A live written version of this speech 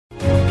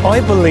I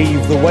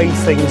believe the way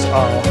things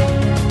are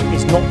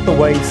is not the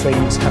way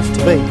things have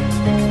to be.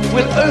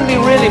 We'll only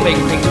really make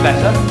things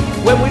better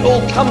when we all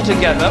come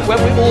together,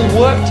 when we all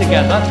work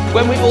together,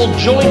 when we all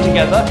join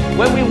together,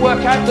 when we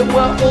work out that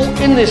we're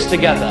all in this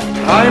together.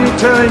 I'm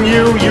telling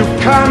you, you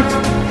can't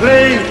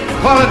play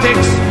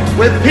politics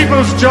with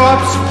people's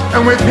jobs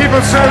and with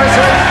people's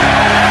services.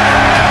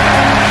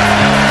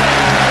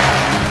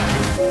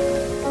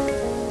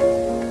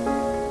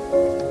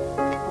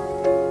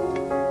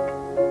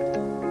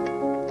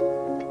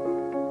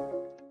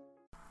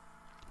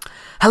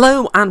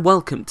 Hello and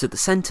welcome to the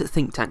Centre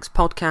Think Tank's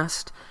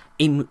podcast,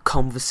 In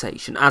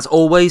Conversation. As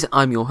always,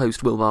 I'm your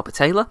host, Will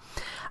Barber-Taylor,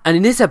 and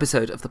in this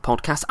episode of the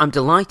podcast, I'm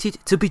delighted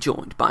to be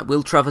joined by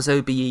Will Travers,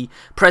 OBE,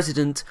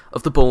 President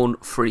of the Born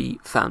Free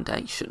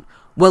Foundation.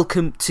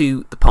 Welcome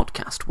to the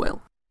podcast,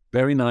 Will.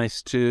 Very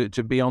nice to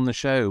be on the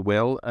show,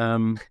 Will.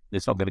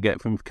 It's not going to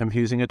get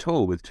confusing at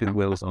all with two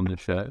Wills on the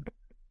show.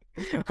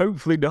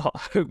 Hopefully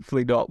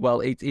not. Well,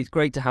 it's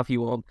great to have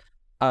you on.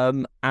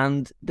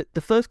 And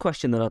the first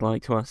question that I'd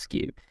like to ask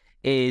you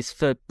is,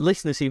 for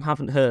listeners who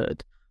haven't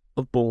heard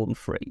of Born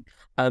Free,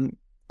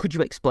 could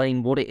you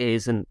explain what it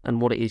is and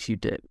what it is you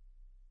do?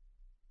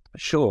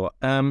 Sure.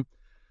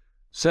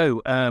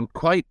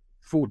 Quite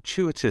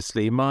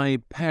fortuitously, my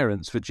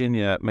parents,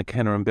 Virginia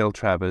McKenna and Bill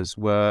Travers,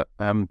 were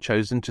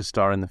chosen to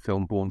star in the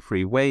film Born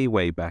Free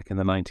way back in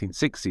the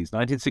 1960s.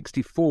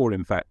 1964,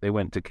 in fact, they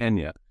went to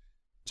Kenya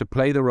to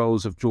play the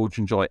roles of George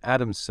and Joy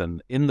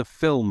Adamson in the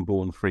film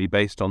Born Free,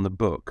 based on the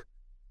book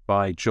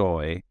by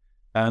Joy.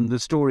 And the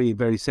story,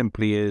 very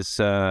simply, is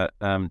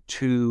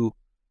two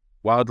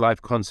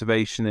wildlife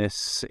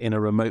conservationists in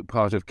a remote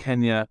part of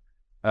Kenya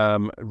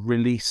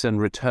release and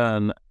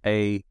return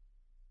a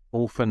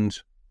orphaned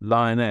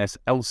lioness,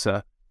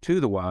 Elsa, to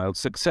the wild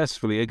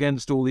successfully,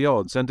 against all the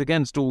odds and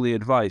against all the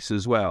advice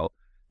as well.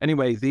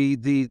 Anyway,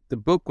 the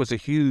book was a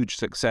huge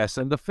success,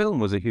 and the film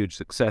was a huge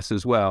success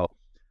as well.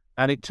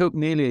 And it took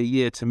nearly a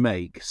year to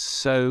make,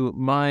 so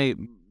my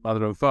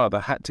mother and father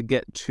had to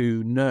get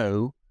to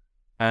know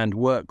and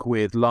work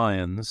with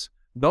lions,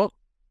 not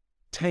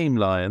tame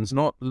lions,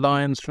 not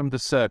lions from the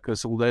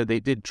circus, although they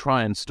did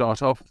try and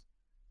start off,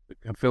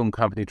 a film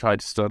company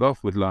tried to start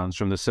off with lions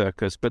from the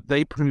circus, but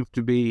they proved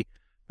to be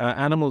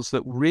animals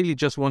that really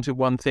just wanted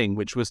one thing,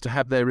 which was to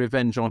have their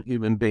revenge on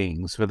human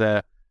beings for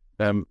their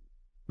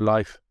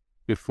life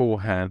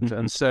beforehand.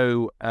 And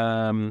so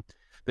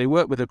they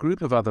worked with a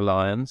group of other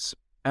lions,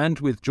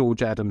 and with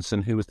George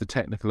Adamson, who was the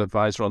technical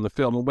advisor on the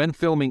film. And when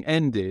filming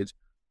ended,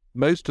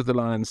 most of the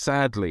lions,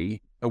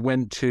 sadly,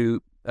 went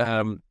to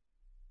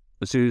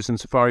zoos and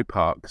safari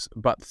parks.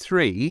 But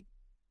three,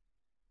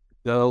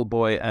 Girl,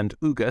 Boy, and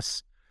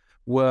Ugas,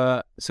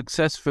 were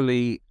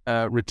successfully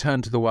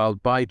returned to the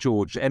wild by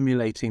George,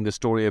 emulating the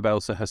story of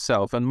Elsa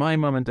herself. And my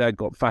mum and dad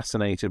got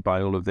fascinated by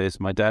all of this.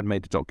 My dad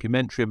made a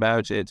documentary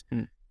about it.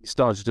 He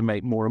started to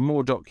make more and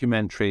more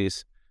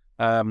documentaries.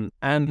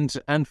 And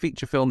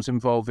feature films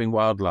involving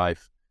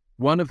wildlife,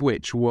 one of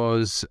which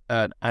was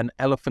an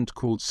elephant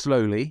called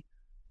Slowly,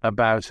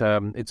 about,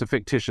 it's a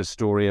fictitious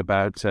story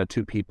about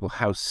two people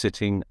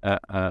house-sitting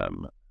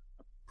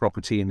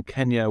property in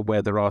Kenya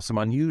where there are some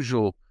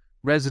unusual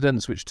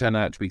residents which turn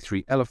out to be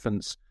three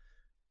elephants.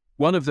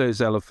 One of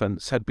those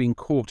elephants had been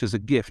caught as a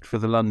gift for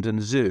the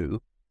London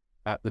Zoo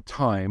at the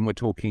time. We're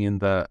talking in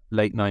the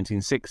late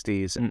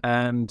 1960s,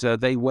 and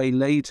they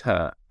waylaid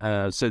her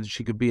so that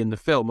she could be in the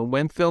film. And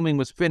when filming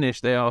was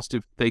finished, they asked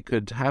if they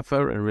could have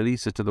her and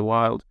release her to the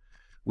wild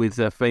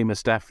with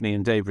famous Daphne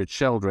and David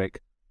Sheldrick.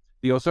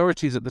 The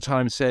authorities at the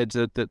time said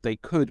that they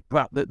could,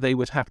 but that they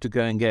would have to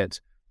go and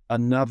get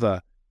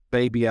another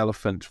baby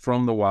elephant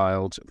from the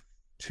wild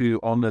to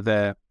honour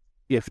their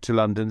gift to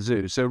London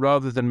Zoo. So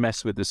rather than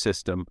mess with the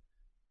system,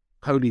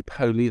 Poli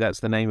Poli,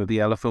 that's the name of the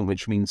elephant,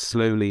 which means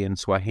slowly in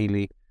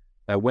Swahili,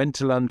 went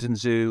to London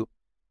Zoo.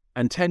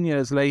 And 10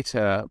 years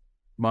later,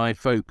 my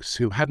folks,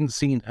 who hadn't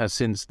seen her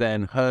since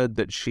then, heard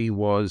that she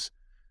was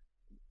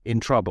in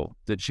trouble,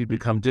 that she'd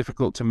become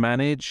difficult to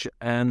manage,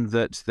 and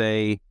that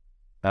the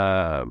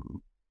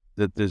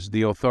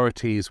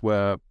authorities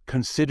were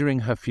considering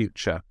her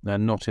future,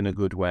 and not in a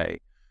good way.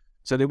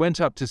 So they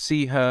went up to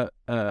see her.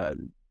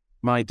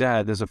 My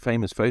dad, there's a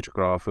famous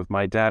photograph of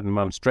my dad and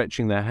mum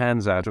stretching their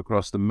hands out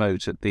across the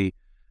moat at the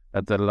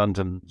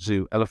London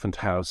Zoo Elephant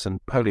House,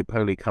 and Poli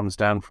Poli comes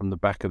down from the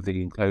back of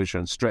the enclosure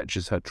and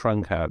stretches her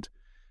trunk out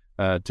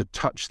to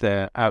touch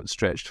their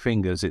outstretched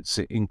fingers. It's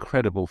an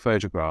incredible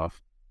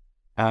photograph.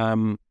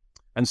 And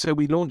so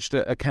we launched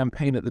a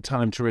campaign at the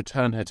time to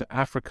return her to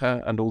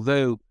Africa, and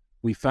although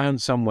we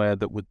found somewhere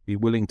that would be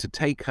willing to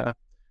take her,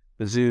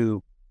 the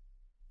zoo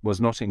was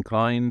not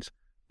inclined.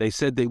 They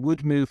said they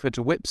would move her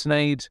to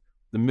Whipsnade.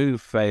 The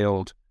move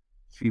failed.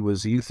 She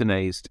was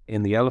euthanized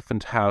in the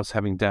elephant house,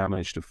 having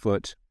damaged a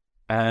foot.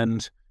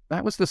 And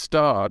that was the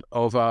start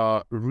of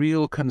our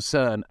real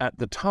concern at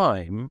the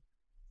time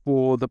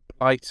for the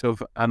plight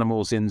of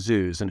animals in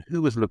zoos and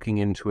who was looking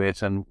into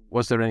it, and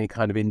was there any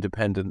kind of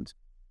independent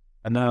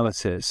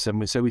analysis.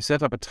 And so we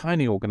set up a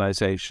tiny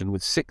organisation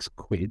with £6,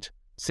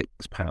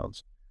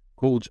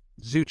 called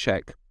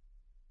ZooCheck,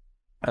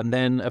 And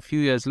then a few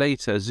years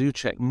later,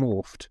 ZooCheck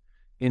morphed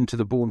into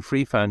the Born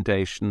Free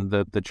Foundation,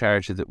 the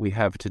charity that we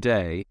have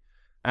today.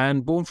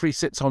 And Born Free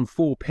sits on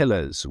 4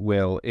 pillars,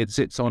 Will. It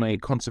sits on a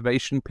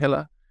conservation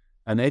pillar,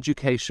 an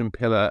education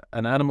pillar,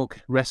 an animal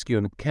rescue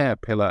and care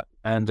pillar,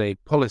 and a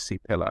policy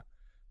pillar.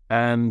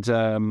 And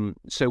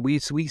so we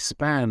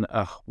span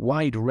a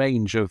wide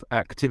range of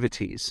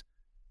activities,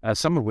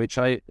 some of which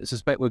I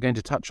suspect we're going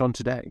to touch on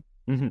today.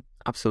 Mm-hmm.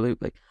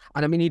 Absolutely.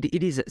 And I mean,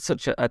 it is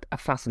such a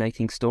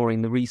fascinating story,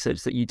 and the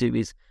research that you do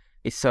is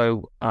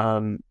so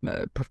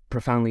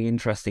profoundly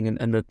interesting.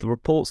 And the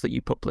reports that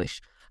you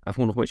publish,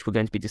 one of which we're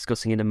going to be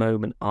discussing in a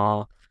moment,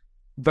 are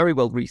very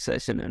well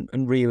researched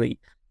and really,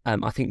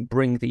 I think,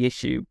 bring the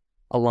issue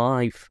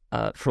alive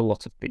for a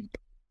lot of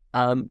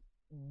people.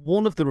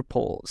 One of the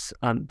reports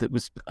that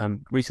was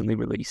recently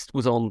released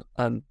was on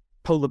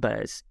polar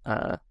bears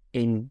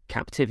in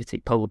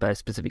captivity, polar bears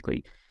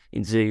specifically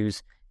in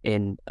zoos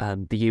in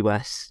the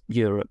US,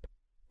 Europe,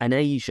 and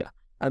Asia.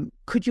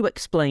 Could you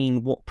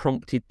explain what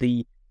prompted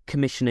the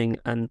commissioning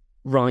and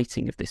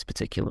writing of this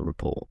particular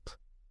report?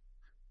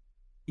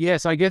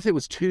 Yes, I guess it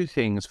was 2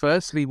 things.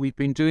 Firstly, we've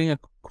been doing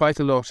quite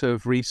a lot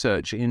of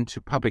research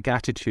into public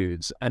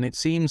attitudes, and it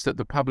seems that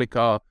the public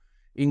are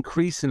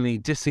increasingly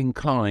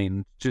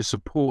disinclined to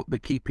support the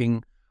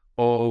keeping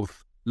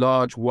of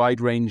large,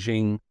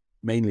 wide-ranging,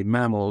 mainly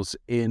mammals,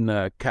 in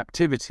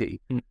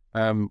captivity.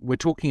 We're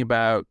talking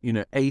about,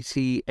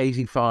 80,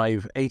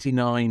 85,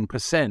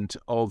 89%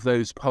 of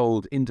those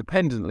polled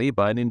independently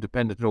by an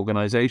independent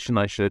organization,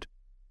 I should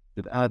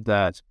add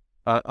that,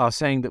 are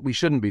saying that we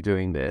shouldn't be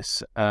doing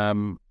this,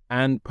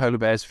 and polar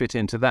bears fit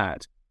into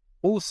that.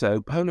 Also,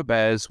 polar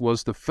bears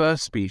was the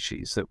first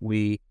species that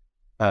we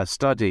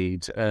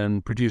studied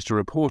and produced a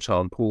report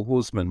on. Paul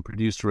Horsman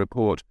produced a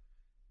report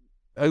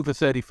over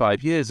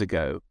 35 years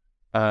ago,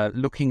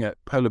 looking at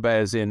polar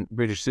bears in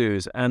British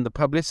zoos, and the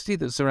publicity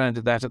that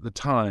surrounded that at the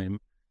time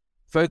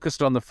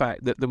focused on the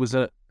fact that there was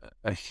a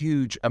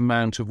huge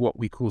amount of what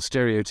we call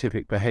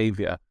stereotypic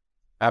behavior,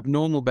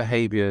 abnormal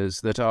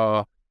behaviors that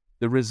are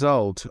the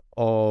result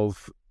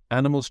of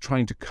animals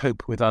trying to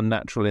cope with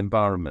unnatural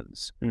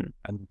environments.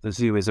 And the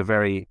zoo is a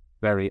very,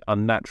 very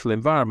unnatural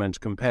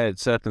environment compared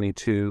certainly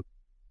to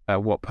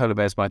what polar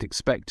bears might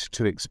expect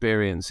to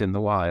experience in the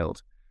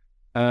wild.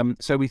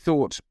 So we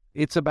thought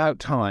it's about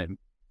time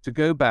to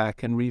go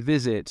back and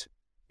revisit,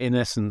 in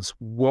essence,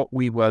 what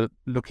we were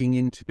looking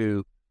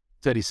into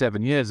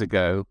 37 years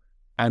ago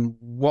and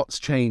what's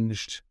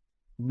changed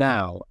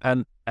now.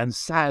 And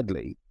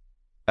sadly,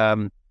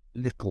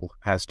 little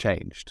has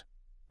changed.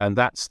 And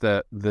that's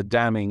the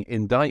damning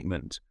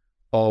indictment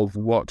of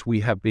what we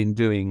have been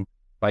doing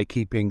by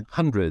keeping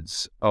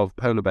hundreds of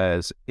polar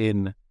bears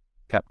in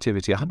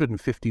captivity,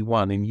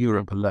 151 in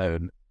Europe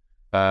alone.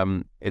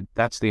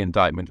 That's the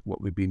indictment of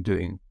what we've been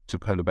doing to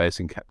polar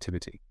bears in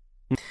captivity.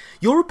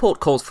 Your report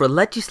calls for a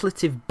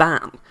legislative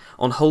ban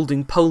on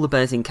holding polar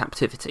bears in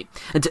captivity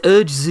and to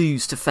urge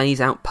zoos to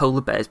phase out polar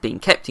bears being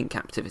kept in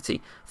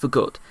captivity for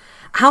good.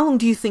 How long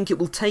do you think it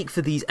will take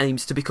for these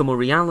aims to become a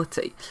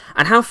reality?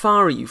 And how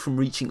far are you from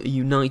reaching a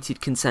united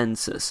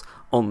consensus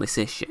on this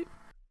issue?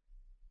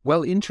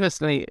 Well,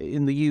 interestingly,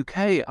 in the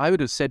UK, I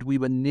would have said we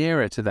were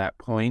nearer to that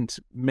point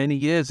many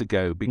years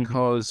ago,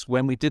 because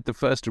when we did the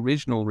first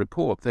original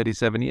report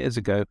 37 years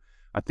ago,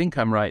 I think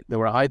I'm right, there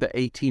were either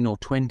 18 or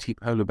 20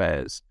 polar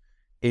bears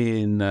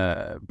in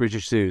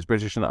British zoos,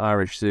 British and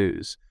Irish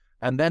zoos.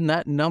 And then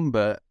that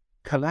number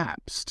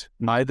collapsed.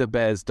 Either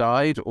bears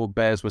died or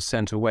bears were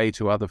sent away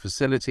to other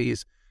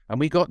facilities. And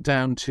we got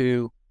down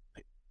to,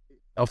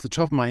 off the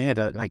top of my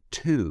head, like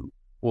 2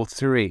 or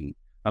 3.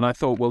 And I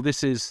thought, well,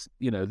 this is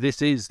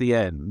the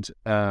end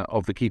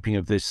of the keeping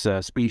of this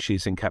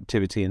species in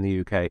captivity in the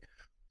UK.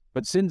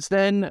 But since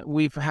then,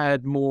 we've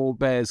had more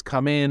bears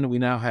come in. We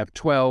now have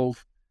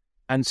 12.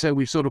 And so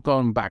we've sort of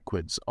gone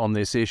backwards on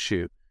this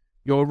issue.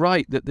 You're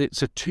right that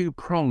it's a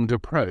 2-pronged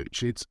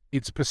approach.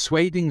 It's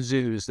persuading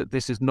zoos that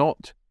this is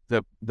not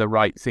the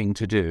right thing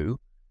to do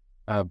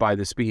by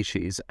the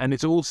species. And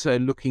it's also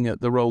looking at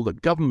the role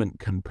that government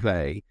can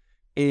play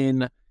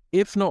in,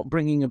 if not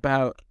bringing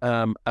about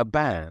a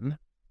ban,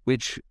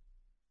 which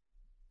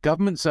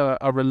governments are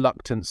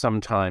reluctant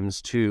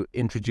sometimes to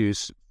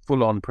introduce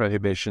full-on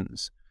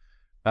prohibitions.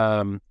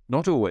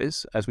 Not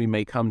always, as we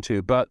may come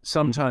to, but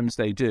sometimes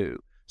they do.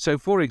 So,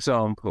 for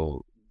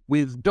example,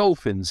 with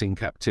dolphins in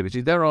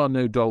captivity, there are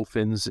no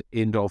dolphins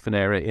in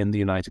Dolphinaria in the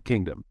United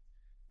Kingdom.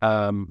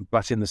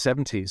 But in the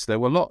 70s, there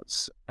were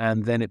lots.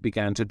 And then it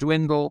began to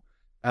dwindle.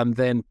 And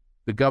then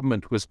the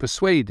government was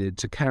persuaded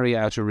to carry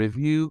out a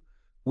review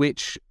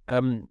which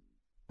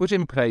put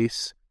in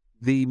place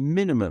the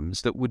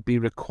minimums that would be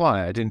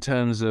required in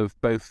terms of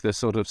both the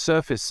sort of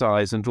surface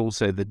size and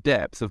also the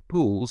depth of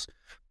pools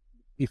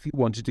if you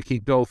wanted to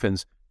keep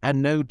dolphins.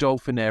 And no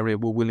Dolphinaria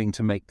were willing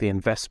to make the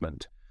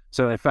investment.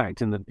 So, in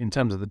fact, in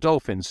terms of the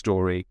dolphin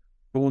story,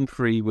 Born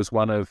Free was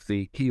one of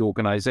the key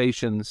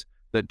organizations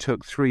that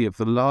took 3 of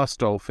the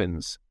last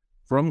dolphins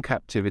from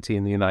captivity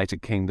in the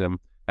United Kingdom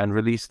and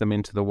released them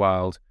into the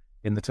wild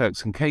in the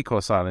Turks and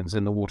Caicos Islands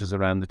in the waters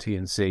around the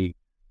T&C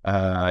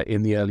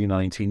in the early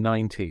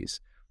 1990s.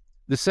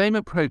 The same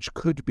approach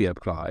could be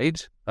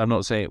applied. I'm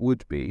not saying it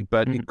would be,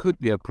 but it could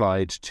be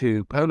applied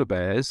to polar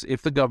bears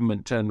if the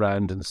government turned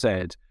around and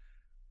said,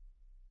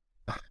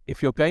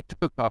 if you're going to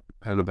look up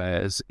polar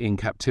bears in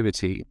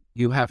captivity,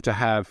 you have to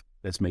have,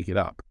 let's make it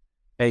up,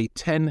 a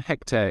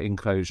 10-hectare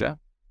enclosure.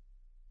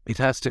 It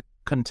has to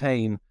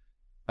contain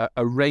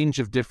a range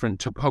of different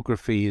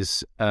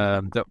topographies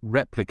that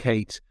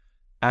replicate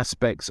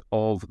aspects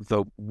of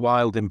the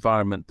wild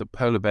environment that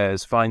polar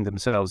bears find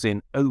themselves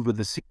in over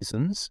the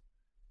seasons.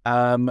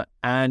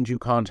 And you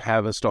can't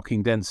have a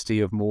stocking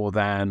density of more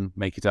than,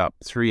 make it up,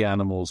 3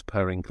 animals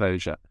per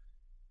enclosure.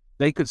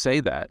 They could say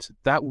that.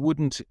 That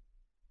wouldn't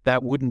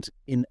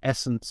in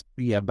essence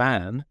be a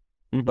ban,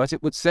 but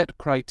it would set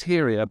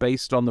criteria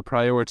based on the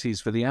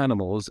priorities for the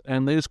animals,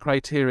 and those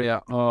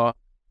criteria are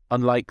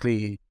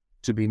unlikely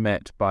to be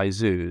met by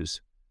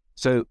zoos.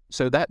 So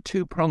that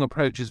two-prong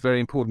approach is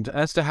very important.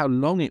 As to how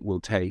long it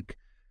will take,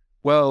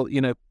 well,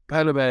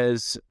 polar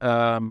bears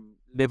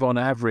live on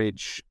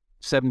average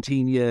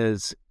 17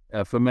 years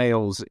for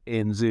males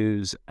in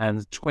zoos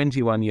and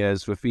 21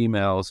 years for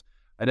females.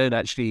 I don't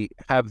actually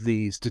have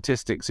the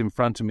statistics in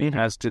front of me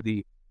as to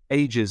the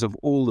ages of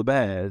all the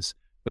bears,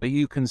 but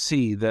you can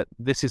see that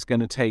this is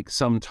going to take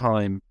some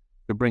time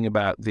to bring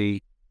about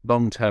the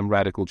long-term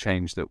radical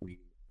change that we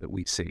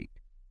seek.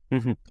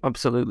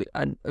 Absolutely.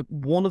 And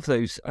one of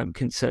those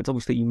concerns,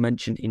 obviously you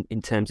mentioned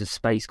in terms of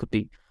space, could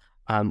be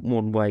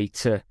one way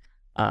to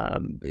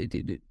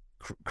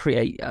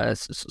create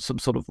some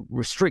sort of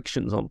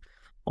restrictions on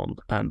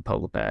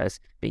polar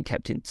bears being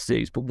kept in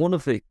zoos. But one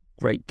of the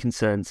great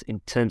concerns in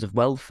terms of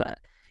welfare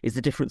is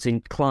the difference in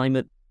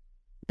climate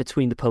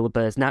between the polar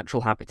bear's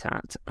natural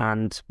habitat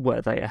and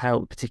where they are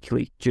held,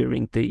 particularly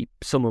during the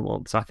summer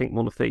months. I think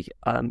one of the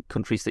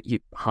countries that you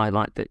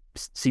highlight that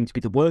seem to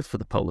be the worst for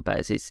the polar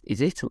bears is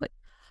Italy.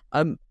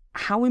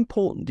 How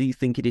important do you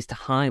think it is to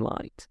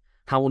highlight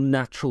how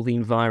unnatural the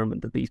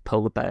environment that these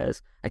polar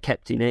bears are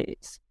kept in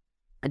is?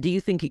 And do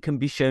you think it can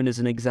be shown as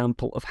an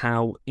example of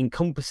how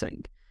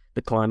encompassing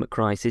the climate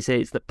crisis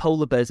is, that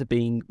polar bears are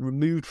being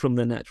removed from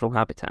their natural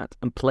habitat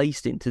and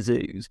placed into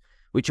zoos,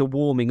 which are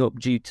warming up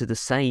due to the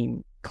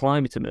same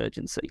climate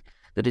emergency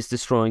that is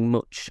destroying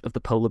much of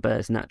the polar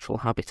bear's natural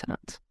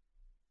habitat?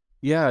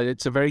 Yeah,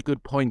 it's a very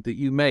good point that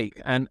you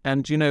make. And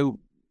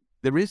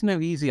there is no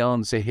easy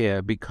answer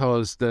here,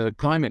 because the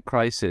climate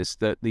crisis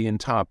that the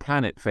entire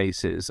planet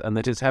faces, and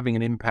that is having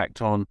an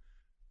impact on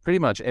pretty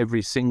much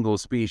every single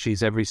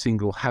species, every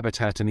single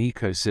habitat and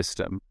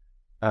ecosystem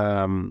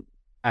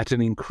at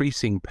an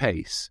increasing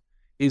pace,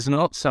 is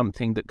not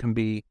something that can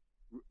be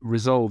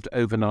resolved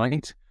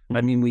overnight. I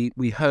mean,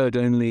 we heard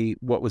only,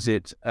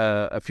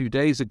 a few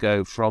days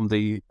ago from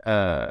the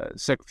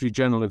Secretary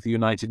General of the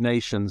United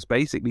Nations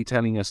basically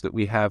telling us that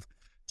we have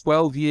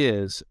 12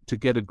 years to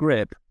get a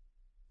grip.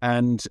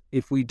 And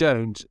if we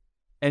don't,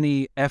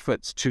 any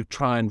efforts to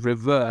try and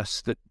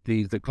reverse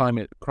the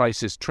climate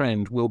crisis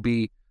trend will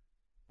be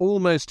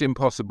almost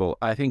impossible.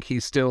 I think he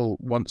still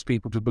wants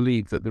people to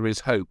believe that there is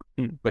hope,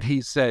 but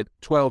he said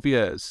 12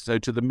 years, so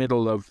to the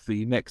middle of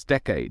the next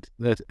decade,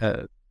 that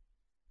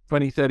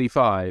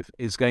 2035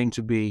 is going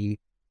to be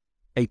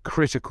a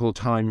critical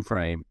time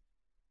frame.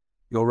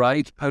 You're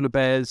right, polar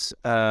bears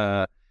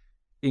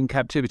in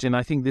captivity, and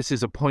I think this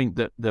is a point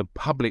that the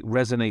public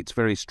resonates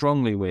very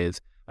strongly with.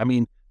 I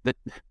mean,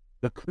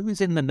 the clue is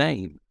in the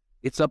name.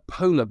 It's a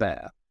polar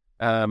bear,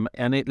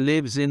 and it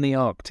lives in the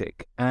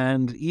Arctic,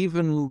 and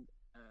even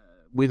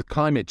with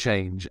climate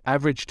change,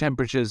 average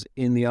temperatures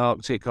in the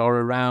Arctic are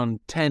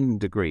around 10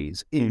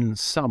 degrees in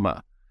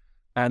summer,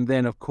 and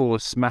then, of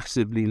course,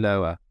 massively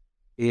lower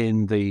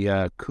in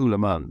the cooler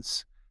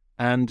months.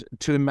 And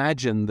to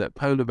imagine that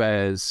polar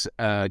bears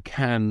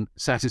can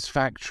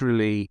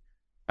satisfactorily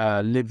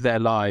live their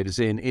lives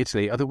in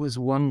Italy. There was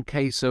one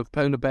case of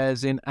polar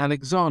bears in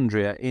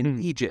Alexandria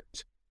in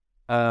Egypt,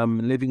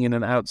 living in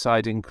an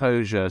outside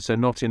enclosure, so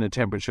not in a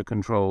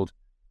temperature-controlled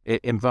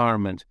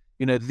environment.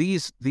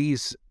 These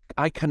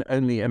I can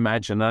only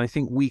imagine, and I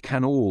think we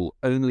can all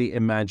only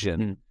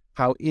imagine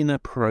how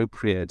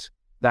inappropriate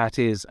that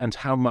is, and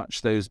how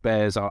much those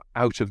bears are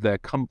out of their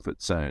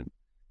comfort zone.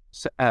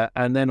 So,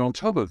 and then on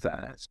top of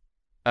that,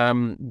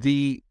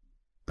 the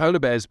polar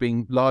bears,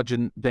 being large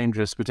and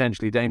dangerous,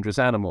 potentially dangerous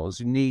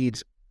animals, need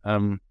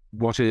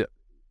what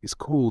is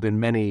called in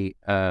many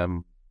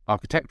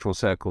architectural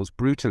circles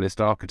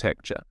brutalist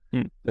architecture.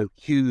 So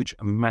huge,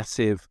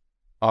 massive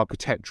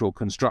architectural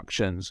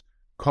constructions,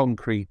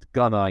 concrete,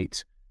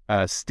 gunite,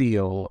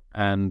 steel,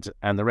 and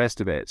the rest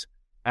of it.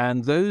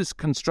 And those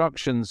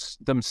constructions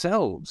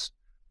themselves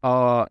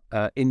are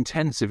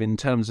intensive in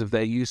terms of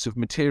their use of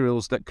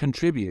materials that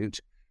contribute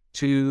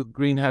to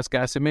greenhouse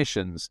gas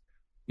emissions.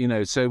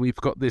 So we've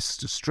got this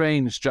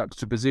strange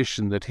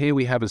juxtaposition that here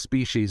we have a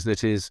species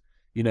that is,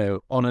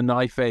 on a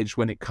knife edge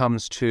when it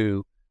comes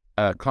to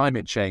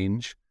climate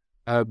change,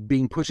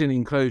 being put in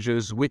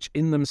enclosures which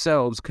in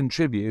themselves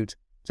contribute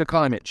to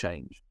climate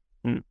change.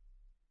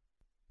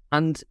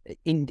 And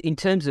in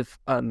terms of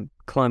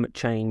climate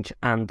change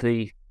and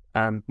the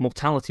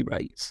mortality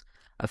rates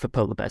for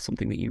polar bears,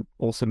 something that you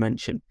also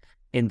mention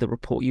in the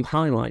report. You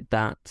highlight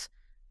that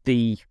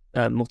the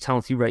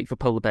mortality rate for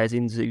polar bears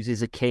in zoos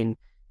is akin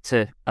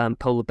to the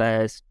polar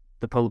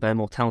bear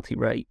mortality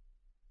rate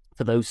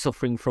for those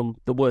suffering from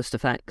the worst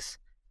effects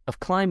of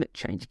climate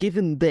change.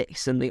 Given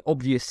this and the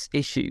obvious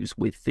issues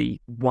with the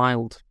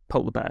wild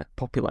polar bear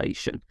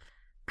population,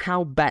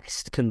 how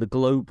best can the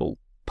global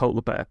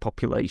polar bear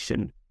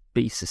population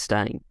be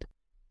sustained?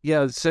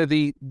 Yeah, so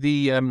the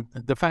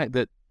fact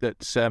that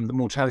the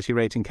mortality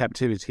rate in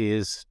captivity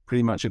is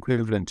pretty much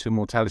equivalent to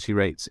mortality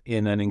rates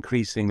in an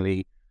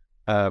increasingly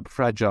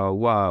fragile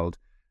wild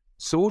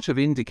sort of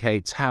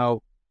indicates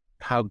how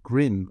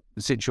grim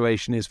the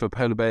situation is for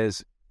polar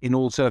bears in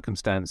all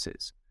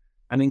circumstances.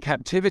 And in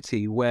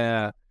captivity,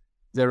 where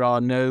there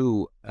are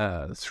no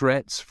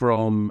threats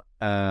from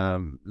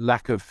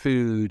lack of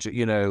food,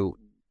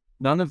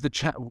 none of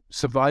the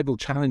survival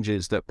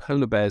challenges that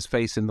polar bears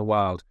face in the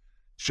wild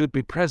should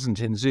be present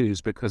in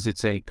zoos, because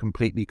it's a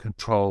completely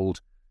controlled,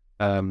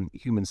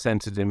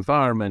 human-centered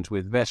environment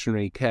with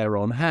veterinary care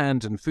on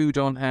hand and food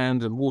on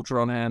hand and water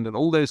on hand and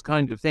all those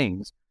kind of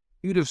things.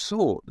 You'd have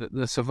thought that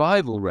the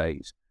survival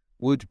rate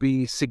would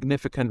be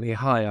significantly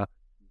higher,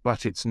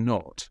 but it's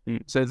not.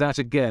 So that,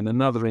 again,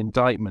 another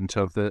indictment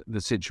of the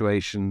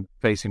situation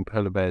facing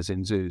polar bears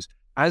in zoos.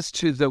 As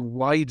to the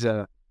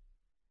wider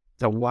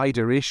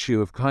issue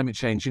of climate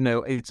change,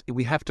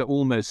 we have to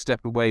almost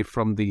step away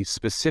from the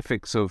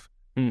specifics of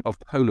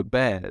polar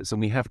bears, and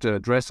we have to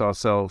address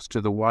ourselves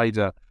to the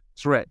wider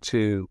threat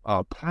to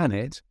our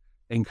planet,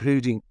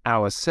 including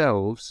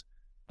ourselves,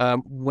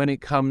 when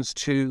it comes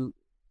to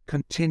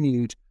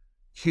continued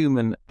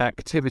human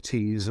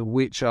activities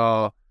which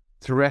are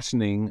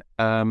threatening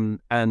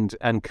and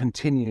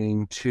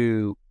continuing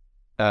to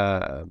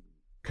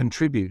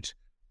contribute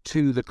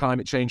to the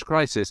climate change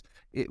crisis.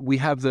 We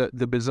have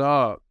the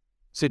bizarre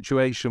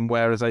situation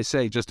where, as I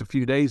say, just a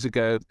few days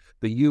ago,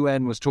 the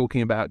UN was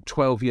talking about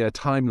 12-year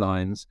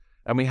timelines,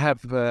 and we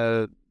have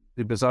the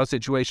bizarre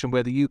situation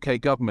where the UK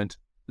government,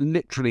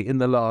 literally in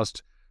the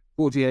last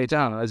 48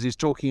 hours, is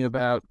talking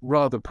about,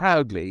 rather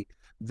proudly,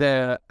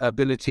 their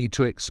ability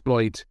to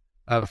exploit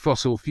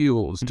fossil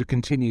fuels, to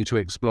continue to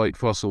exploit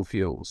fossil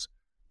fuels.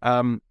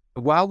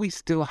 While we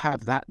still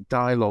have that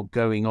dialogue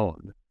going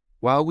on,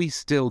 while we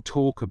still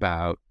talk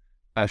about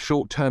a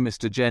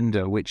short-termist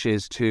agenda, which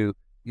is to,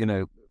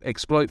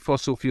 exploit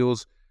fossil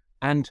fuels,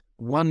 and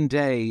one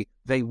day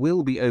they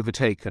will be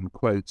overtaken,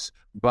 quotes,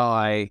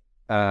 by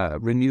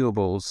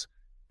renewables,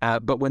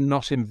 but we're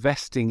not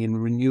investing in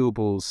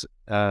renewables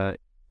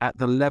at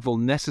the level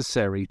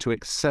necessary to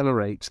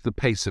accelerate the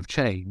pace of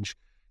change.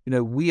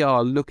 We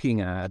are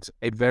looking at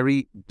a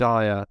very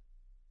dire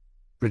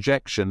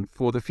projection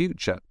for the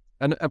future,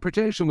 and a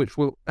projection which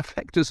will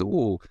affect us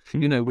all.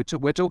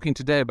 We're talking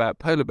today about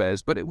polar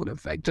bears, but it will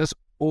affect us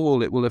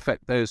all. It will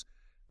affect those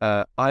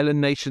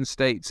island nation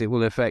states. It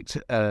will affect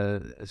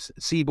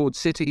seaboard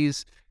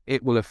cities.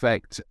 It will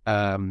affect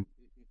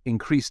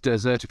increased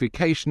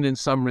desertification in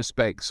some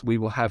respects. We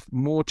will have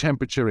more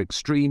temperature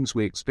extremes.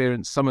 We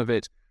experienced some of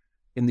it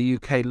in the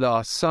UK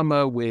last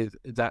summer with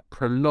that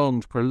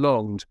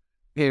prolonged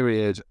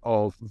period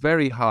of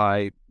very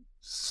high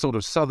sort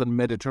of southern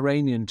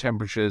Mediterranean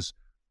temperatures,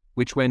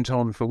 which went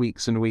on for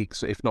weeks and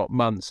weeks, if not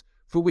months,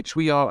 for which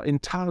we are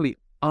entirely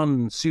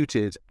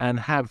unsuited and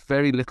have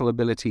very little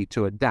ability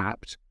to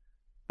adapt.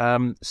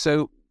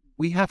 So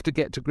we have to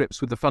get to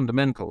grips with the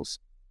fundamentals.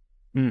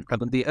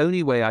 And the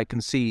only way I can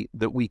see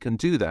that we can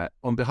do that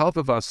on behalf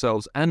of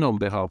ourselves and on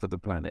behalf of the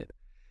planet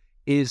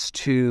is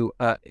to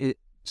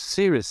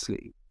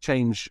seriously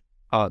change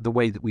the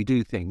way that we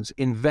do things,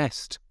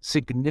 invest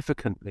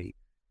significantly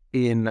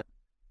in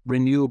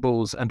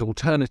renewables and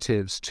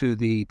alternatives to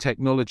the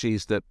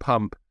technologies that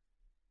pump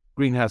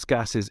greenhouse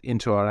gases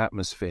into our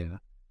atmosphere.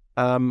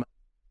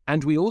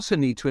 And we also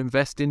need to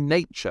invest in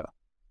nature.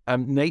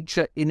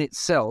 Nature in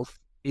itself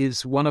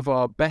is one of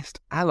our best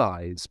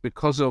allies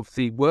because of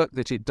the work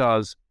that it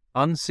does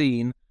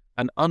unseen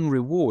and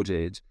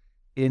unrewarded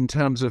in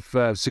terms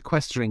of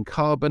sequestering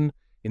carbon,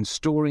 in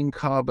storing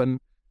carbon,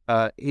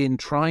 in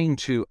trying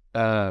to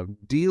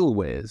deal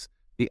with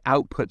the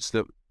outputs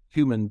that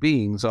human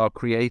beings are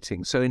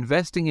creating. So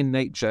investing in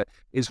nature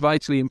is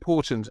vitally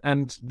important.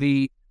 And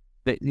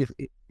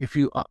if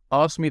you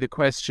ask me the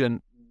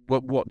question,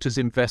 what does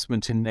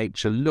investment in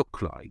nature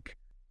look like?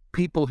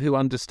 People who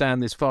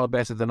understand this far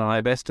better than I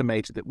have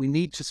estimated that we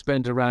need to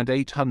spend around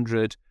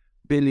 $800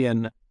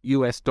 billion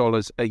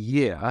a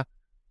year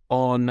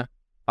on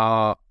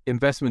our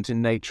investment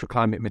in nature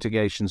climate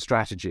mitigation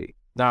strategy.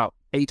 Now,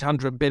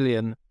 $800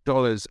 billion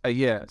a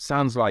year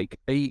sounds like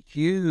a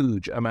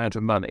huge amount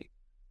of money,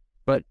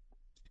 but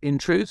in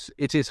truth,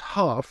 it is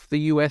half the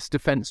US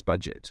defense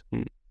budget,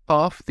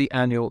 half the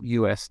annual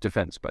US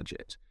defense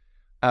budget.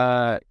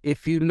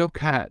 If you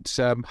look at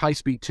High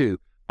Speed 2,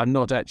 I'm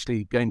not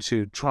actually going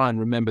to try and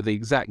remember the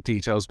exact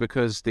details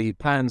because the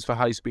plans for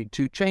High Speed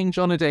 2 change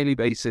on a daily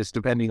basis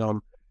depending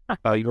on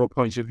your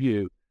point of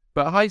view.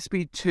 But High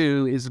Speed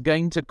 2 is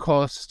going to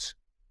cost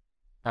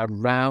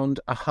around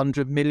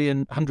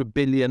 100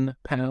 billion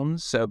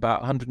pounds, so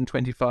about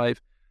 $125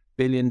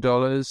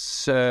 billion.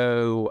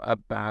 So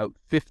about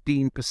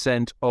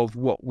 15% of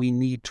what we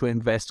need to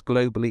invest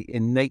globally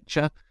in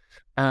nature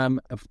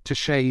to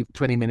shave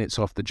 20 minutes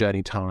off the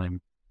journey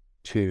time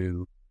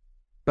to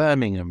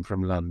Birmingham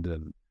from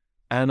London.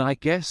 And I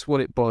guess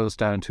what it boils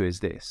down to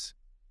is this.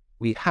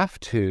 We have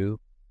to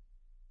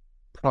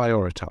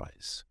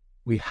prioritize.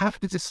 We have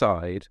to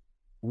decide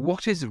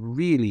what is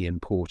really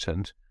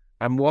important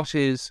and what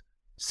is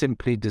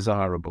simply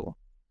desirable.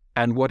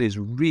 And what is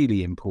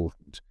really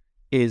important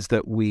is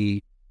that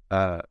we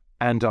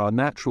and our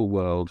natural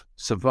world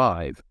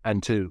survive.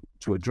 And to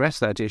address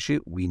that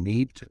issue, we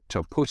need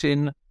to put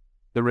in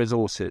the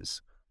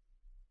resources.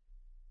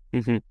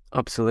 Mm-hmm.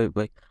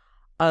 Absolutely.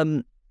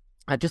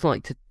 I'd just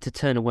like to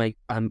turn away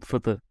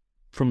from the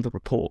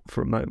report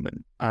for a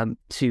moment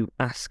to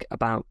ask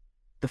about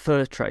the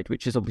fur trade,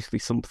 which is obviously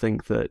something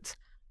that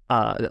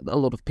a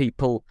lot of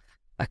people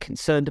are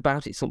concerned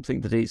about. It's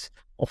something that is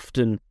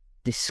often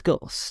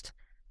discussed.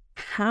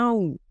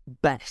 How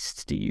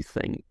best do you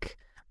think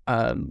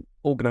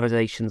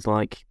organisations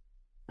like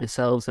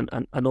yourselves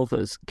and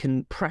others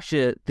can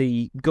pressure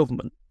the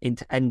government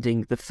into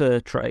ending the fur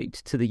trade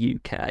to the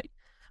UK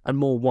and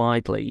more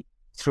widely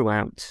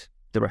throughout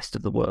the rest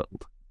of the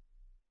world?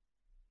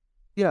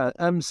 Yeah,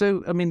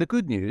 so, I mean, the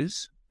good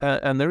news,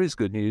 and there is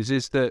good news,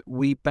 is that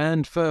we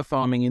banned fur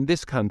farming in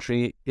this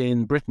country,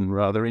 in Britain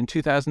rather, in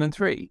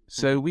 2003.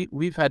 So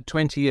we've had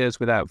 20 years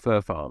without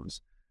fur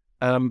farms.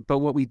 But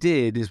what we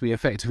did is we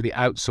effectively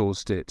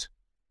outsourced it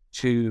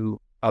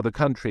to other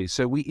countries.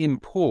 So we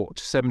import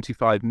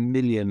 75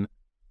 million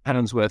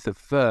pounds worth of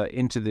fur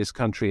into this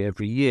country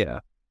every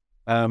year.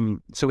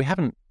 So we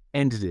haven't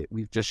ended it.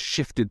 We've just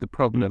shifted the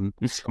problem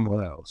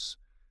somewhere else.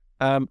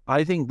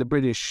 I think the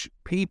British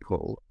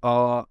people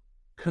are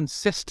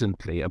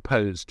consistently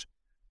opposed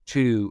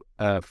to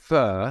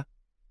fur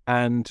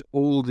and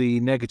all the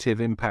negative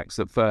impacts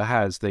that fur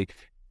has, the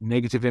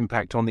negative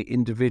impact on the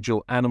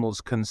individual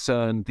animals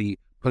concerned, the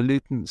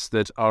pollutants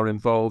that are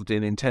involved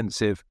in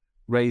intensive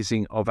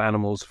raising of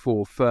animals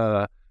for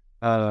fur,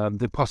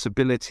 the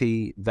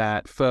possibility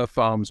that fur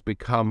farms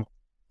become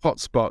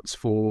hotspots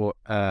for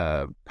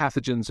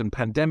pathogens and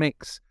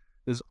pandemics.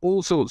 There's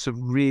all sorts of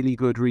really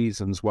good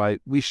reasons why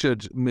we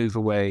should move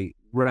away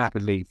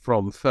rapidly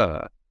from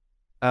fur.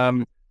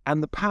 And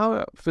the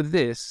power for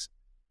this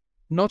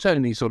not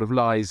only sort of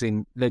lies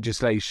in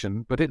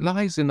legislation, but it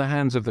lies in the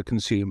hands of the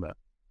consumer.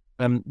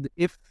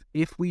 If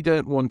we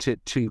don't want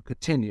it to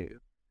continue,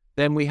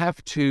 then we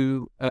have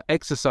to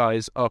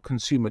exercise our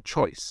consumer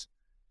choice.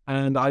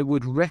 And I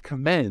would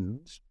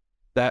recommend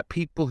that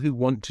people who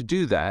want to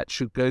do that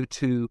should go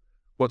to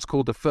what's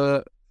called the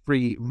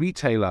Fur-Free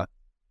Retailer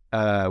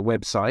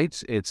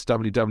website. It's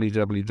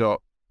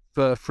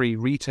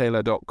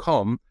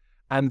www.furfreeretailer.com,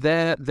 and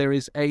there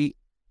is a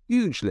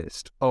huge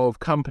list of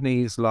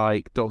companies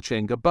like Dolce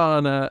 &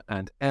 Gabbana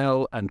and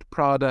Elle and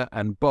Prada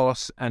and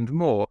Boss and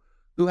more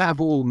who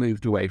have all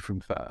moved away from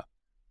fur.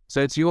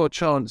 So it's your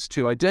chance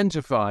to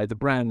identify the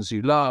brands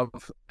you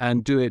love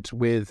and do it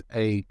with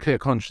a clear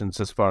conscience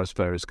as far as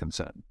fur is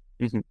concerned.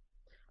 Mm-hmm.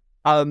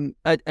 And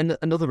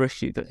another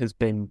issue that has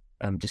been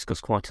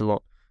discussed quite a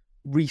lot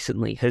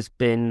recently has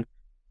been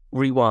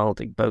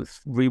rewilding, both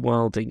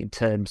rewilding in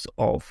terms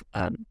of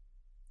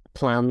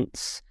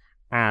plants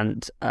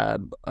and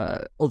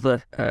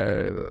other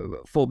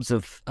forms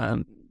of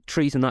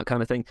trees and that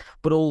kind of thing,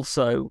 but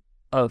also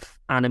of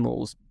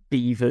animals,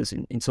 beavers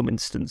in some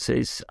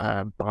instances,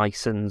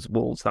 bisons,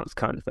 wolves, that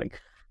kind of thing.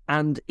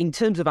 And in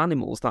terms of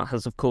animals, that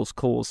has, of course,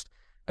 caused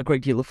a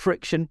great deal of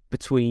friction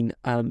between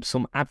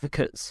some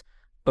advocates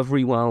of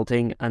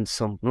rewilding and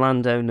some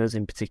landowners,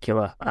 in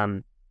particular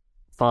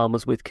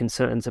farmers with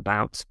concerns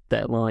about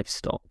their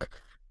livestock.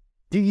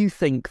 Do you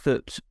think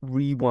that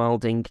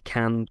rewilding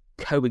can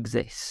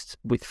coexist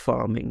with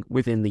farming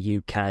within the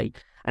UK?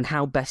 And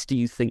how best do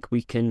you think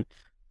we can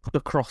put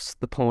across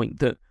the point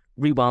that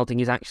rewilding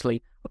is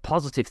actually a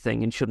positive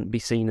thing and shouldn't be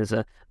seen as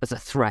a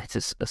threat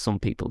as some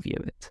people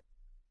view it?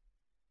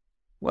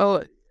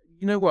 Well,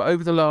 you know what,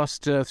 over the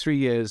last 3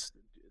 years,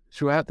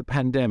 throughout the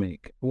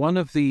pandemic, one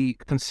of the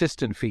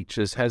consistent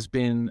features has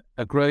been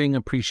a growing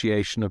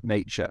appreciation of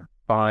nature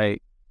by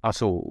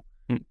us all.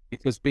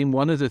 It has been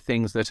one of the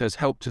things that has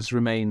helped us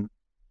remain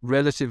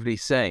relatively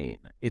sane.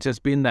 It has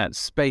been that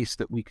space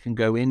that we can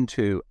go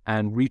into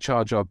and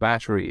recharge our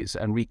batteries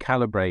and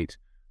recalibrate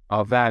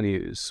our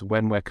values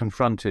when we're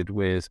confronted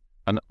with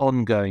an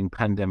ongoing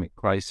pandemic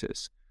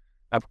crisis.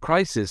 A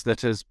crisis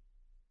that has,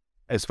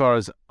 as far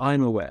as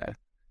I'm aware,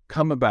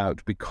 come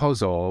about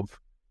because of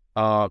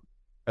our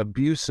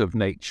abuse of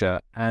nature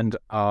and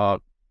our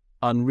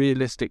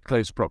unrealistic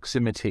close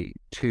proximity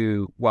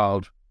to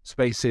wild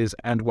spaces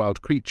and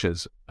wild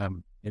creatures,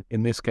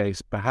 in this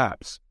case,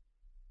 perhaps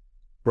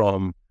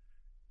from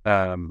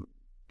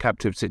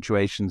captive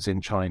situations in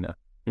China.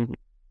 Mm-hmm.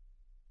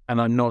 And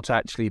I'm not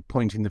actually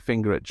pointing the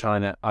finger at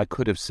China. I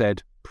could have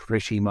said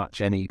pretty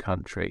much any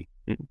country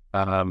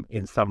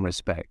in some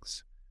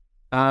respects.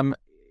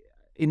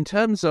 In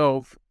terms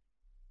of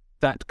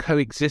that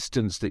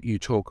coexistence that you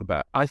talk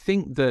about, I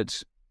think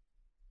that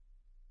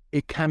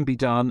it can be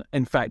done.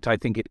 In fact, I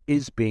think it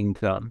is being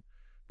done.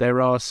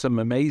 There are some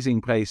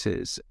amazing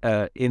places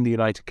in the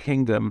United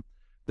Kingdom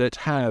that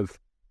have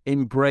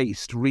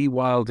embraced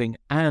rewilding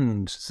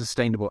and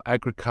sustainable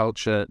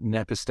agriculture.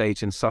 Knepp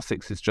Estate in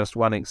Sussex is just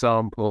one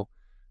example.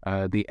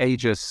 The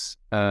Aegis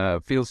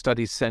Field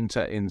Studies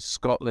Centre in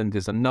Scotland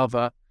is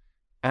another.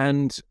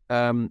 And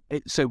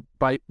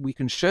we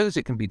can show that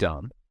it can be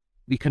done.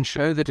 We can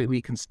show that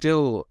we can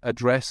still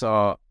address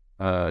our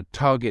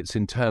targets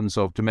in terms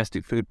of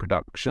domestic food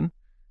production,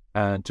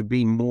 to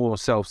be more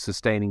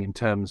self-sustaining in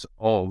terms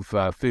of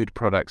food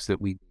products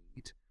that we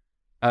need.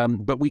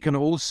 But we can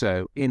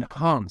also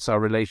enhance our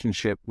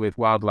relationship with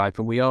wildlife.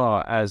 And we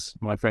are, as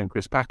my friend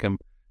Chris Packham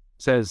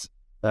says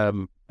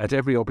at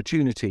every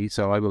opportunity,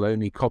 so I will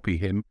only copy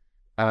him,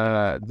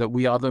 that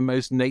we are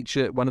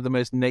one of the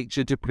most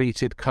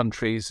nature-depleted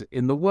countries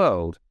in the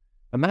world.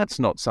 And that's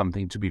not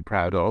something to be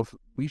proud of.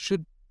 We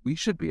should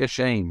be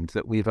ashamed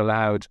that we've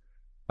allowed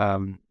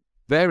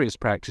various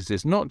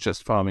practices, not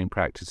just farming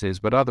practices,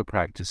 but other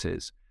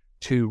practices,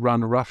 to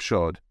run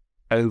roughshod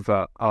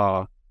over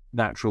our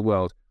natural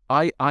world.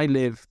 I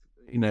live,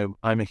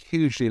 I'm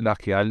hugely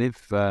lucky. I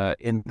live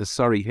in the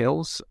Surrey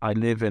Hills. I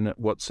live in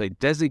what's a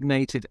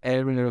designated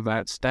area of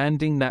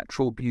outstanding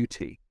natural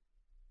beauty.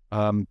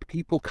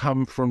 People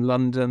come from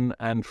London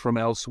and from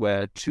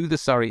elsewhere to the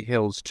Surrey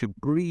Hills to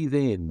breathe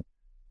in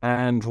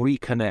and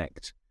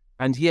reconnect.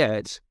 And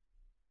yet,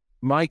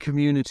 my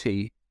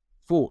community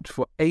fought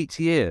for 8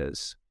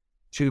 years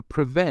to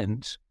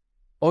prevent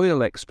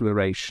oil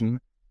exploration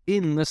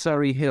in the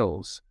Surrey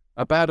Hills,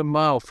 about a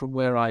mile from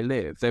where I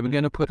live. They were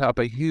going to put up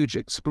a huge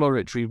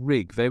exploratory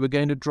rig. They were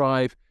going to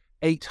drive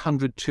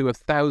 800 to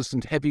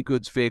 1,000 heavy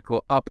goods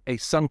vehicle up a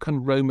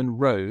sunken Roman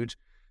road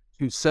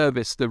to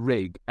service the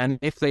rig. And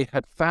if they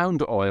had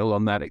found oil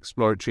on that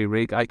exploratory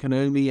rig, I can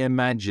only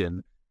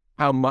imagine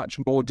how much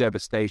more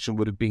devastation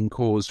would have been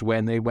caused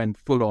when they went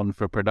full on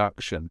for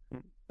production.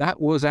 That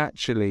was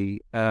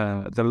actually,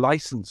 the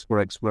license for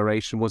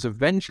exploration was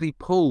eventually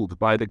pulled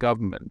by the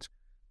government,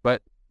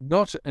 but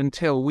not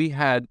until we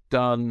had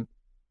done,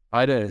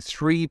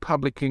 3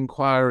 public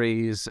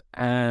inquiries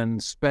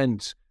and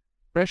spent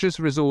precious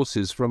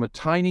resources from a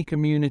tiny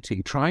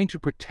community trying to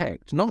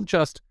protect not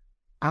just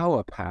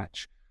our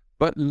patch,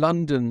 but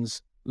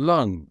London's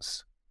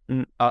lungs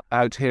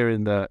out here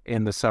in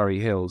the Surrey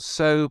Hills.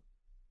 So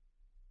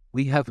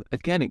we have,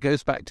 again, it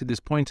goes back to this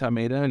point I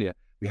made earlier.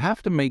 We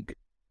have to make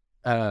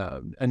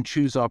and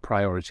choose our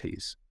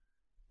priorities.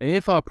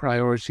 If our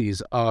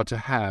priorities are to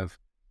have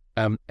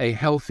a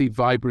healthy,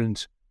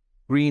 vibrant,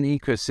 green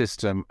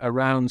ecosystem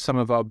around some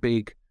of our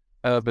big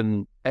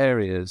urban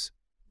areas,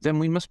 then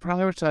we must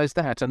prioritize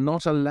that and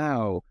not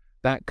allow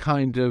that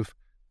kind of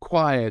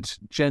quiet,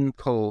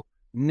 gentle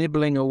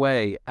nibbling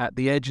away at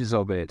the edges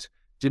of it,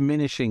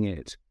 diminishing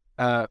it,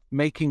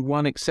 making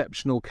one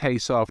exceptional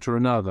case after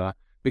another.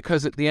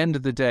 Because at the end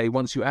of the day,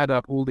 once you add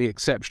up all the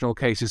exceptional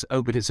cases,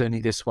 oh, but it's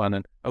only this one,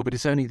 and oh, but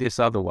it's only this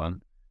other one,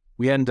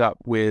 we end up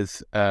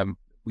with,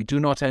 we do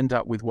not end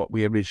up with what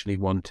we originally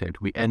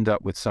wanted. We end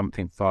up with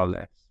something far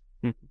less.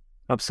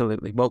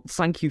 Absolutely. Well,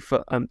 thank you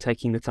for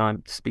taking the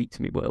time to speak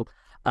to me, Will.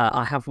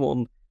 I have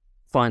one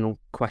final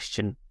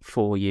question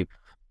for you.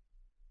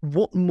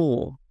 What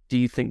more do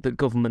you think that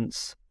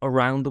governments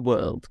around the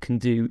world can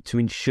do to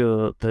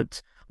ensure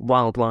that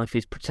wildlife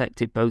is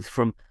protected both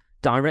from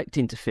direct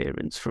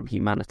interference from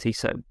humanity,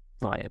 so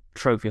via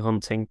trophy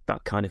hunting,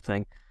 that kind of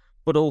thing,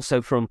 but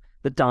also from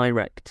the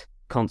indirect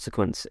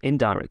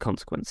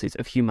consequences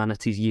of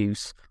humanity's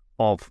use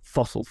of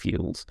fossil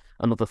fuels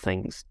and other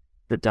things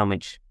that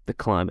damage the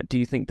climate? Do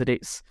you think that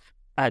it's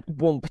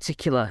one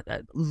particular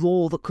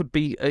law that could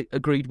be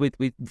agreed with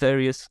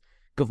various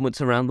governments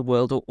around the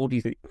world, or do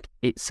you think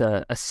it's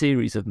a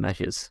series of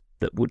measures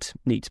that would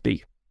need to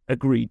be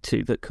agreed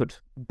to that could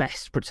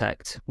best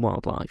protect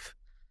wildlife?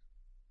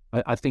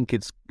 I think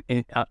it's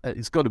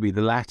got to be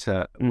the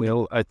latter,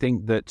 Will. I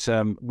think that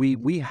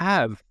we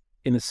have,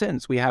 in a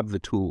sense, we have the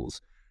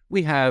tools.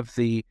 We have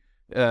the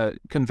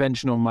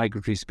Convention on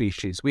Migratory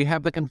Species. We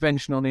have the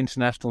Convention on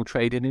International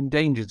Trade in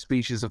Endangered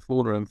Species of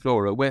Fauna and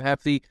Flora. We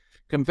have the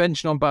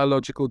Convention on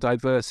Biological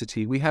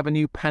Diversity. We have a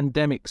new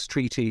pandemics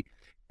treaty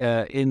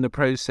in the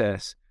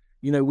process.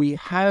 We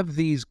have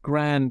these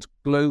grand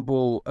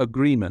global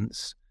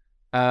agreements,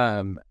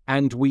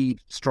 and we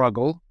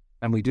struggle,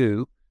 and we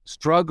do,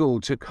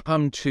 struggle to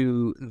come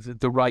to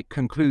the right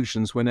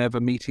conclusions whenever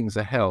meetings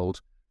are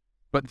held.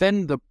 But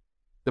then the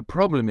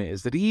problem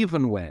is that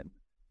even when,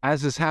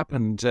 as has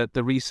happened at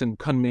the recent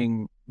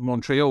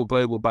Kunming-Montreal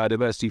Global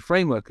Biodiversity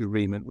Framework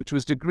Agreement, which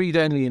was agreed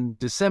only in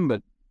December,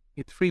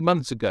 3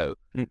 months ago,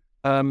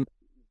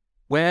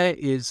 where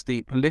is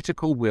the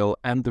political will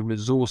and the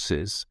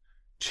resources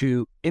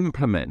to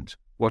implement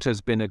what has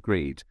been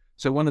agreed?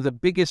 So one of the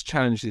biggest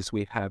challenges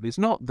we have is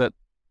not that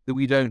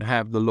we don't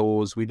have the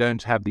laws, we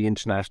don't have the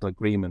international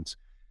agreements.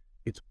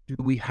 It's, do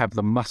we have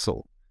the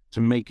muscle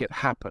to make it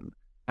happen?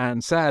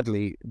 And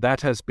sadly,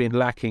 that has been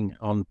lacking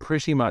on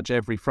pretty much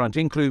every front,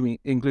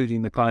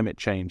 including the climate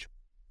change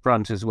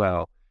front as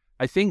well.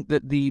 I think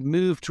that the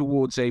move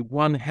towards a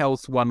one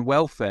health, one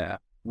welfare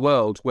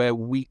world where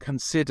we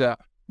consider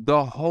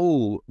the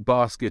whole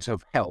basket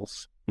of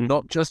health,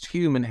 not just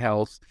human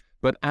health,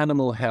 but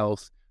animal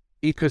health,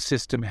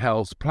 ecosystem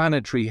health,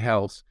 planetary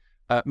health,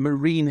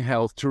 marine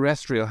health,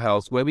 terrestrial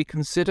health, where we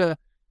consider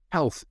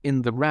health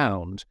in the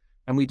round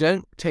and we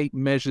don't take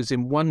measures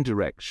in one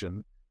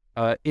direction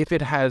if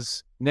it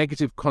has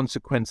negative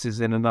consequences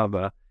in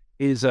another,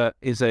 is a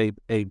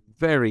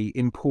very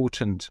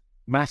important,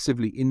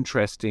 massively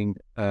interesting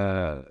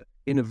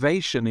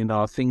innovation in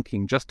our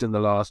thinking just in the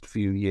last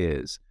few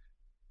years.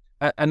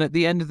 And at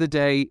the end of the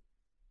day,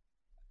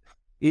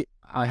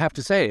 I have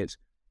to say it,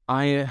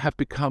 I have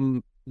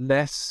become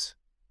less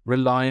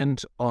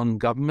reliant on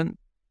government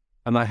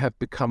and I have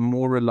become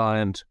more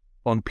reliant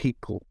on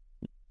people.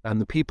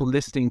 And the people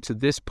listening to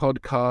this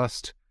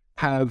podcast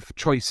have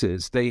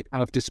choices. They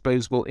have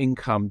disposable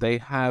income. They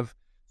have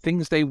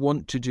things they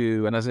want to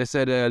do. And as I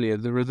said earlier,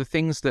 there are the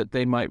things that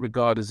they might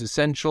regard as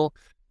essential,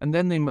 and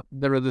then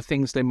there are the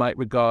things they might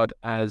regard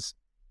as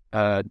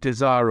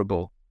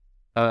desirable.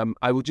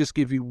 I will just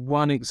give you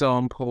one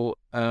example.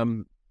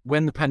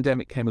 When the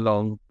pandemic came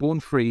along, Born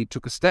Free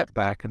took a step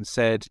back and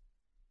said,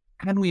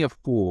 can we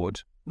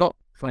afford, not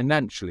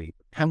financially,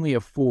 can we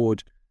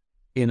afford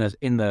in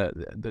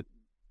the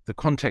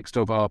context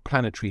of our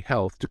planetary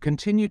health to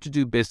continue to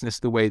do business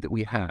the way that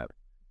we have?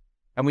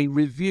 And we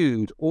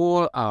reviewed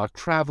all our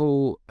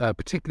travel,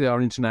 particularly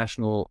our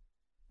international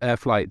air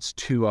flights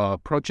to our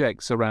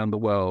projects around the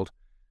world.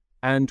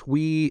 And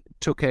we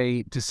took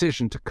a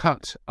decision to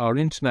cut our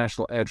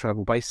international air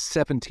travel by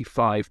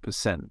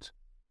 75%.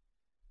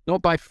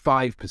 Not by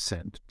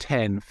 5%,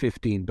 10,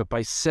 15, but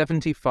by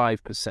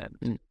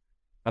 75%.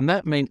 And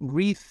that meant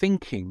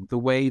rethinking the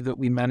way that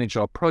we manage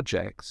our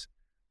projects.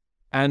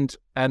 And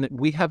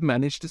we have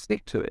managed to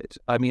stick to it.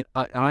 I mean,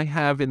 I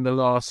have in the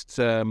last,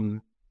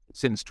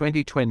 since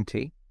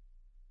 2020,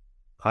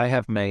 I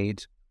have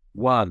made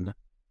one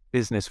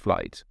business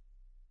flight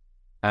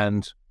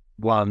and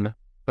one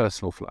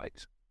personal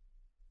flight.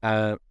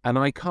 And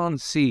I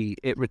can't see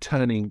it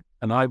returning,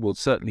 and I will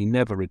certainly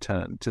never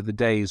return to the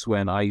days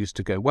when I used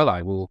to go, well,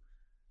 I will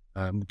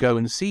go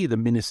and see the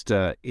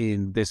minister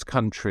in this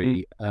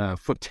country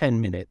for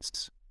 10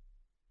 minutes,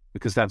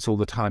 because that's all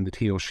the time that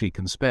he or she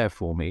can spare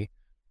for me.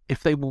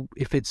 If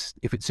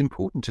it's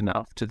important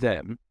enough to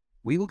them,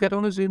 we will get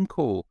on a Zoom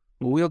call,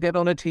 or we'll get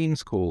on a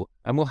Teams call,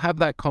 and we'll have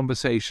that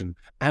conversation,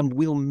 and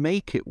we'll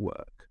make it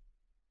work.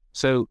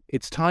 So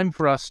it's time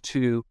for us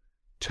to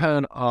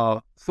turn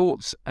our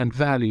thoughts and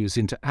values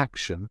into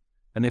action,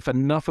 and if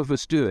enough of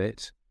us do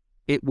it,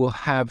 it will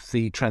have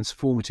the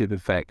transformative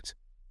effect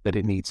that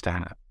it needs to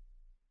have.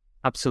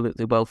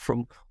 Absolutely. Well,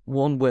 from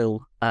one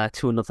Will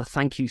to another,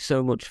 thank you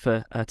so much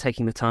for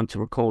taking the time to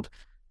record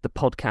the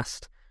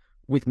podcast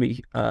with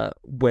me,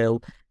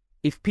 Will.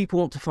 If people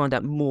want to find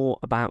out more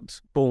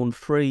about Born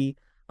Free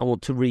and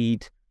want to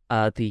read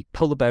the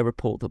polar bear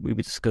report that we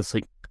were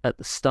discussing at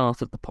the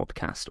start of the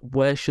podcast,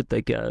 where should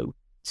they go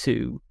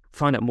to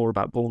find out more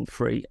about Born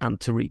Free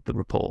and to read the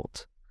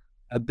report?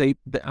 I'd be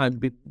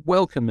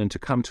welcome them to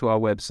come to our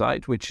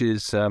website, which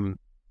is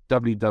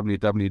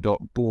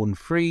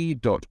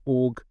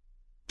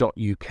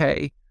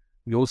www.bornfree.org.uk.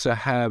 We also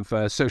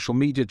have social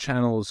media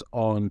channels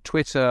on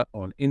Twitter,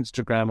 on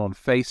Instagram, on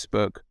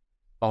Facebook,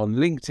 on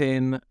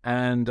LinkedIn,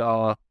 and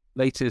our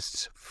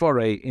latest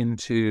foray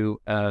into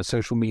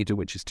social media,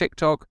 which is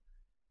TikTok.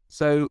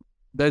 So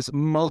there's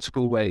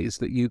multiple ways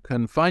that you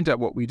can find out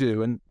what we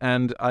do.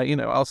 And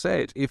I'll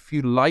say it, if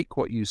you like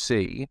what you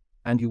see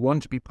and you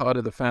want to be part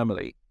of the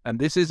family, and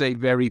this is a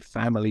very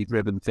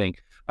family-driven thing.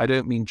 I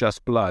don't mean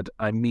just blood.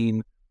 I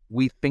mean,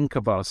 we think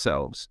of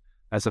ourselves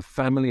as a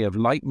family of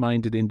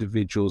like-minded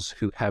individuals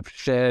who have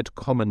shared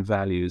common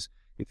values.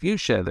 If you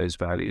share those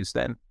values,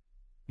 then,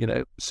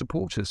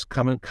 support us.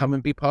 Come and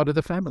be part of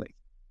the family.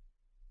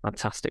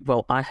 Fantastic.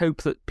 Well, I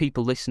hope that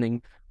people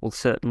listening will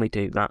certainly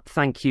do that.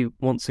 Thank you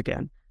once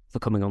again for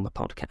coming on the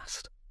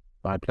podcast.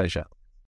 My pleasure.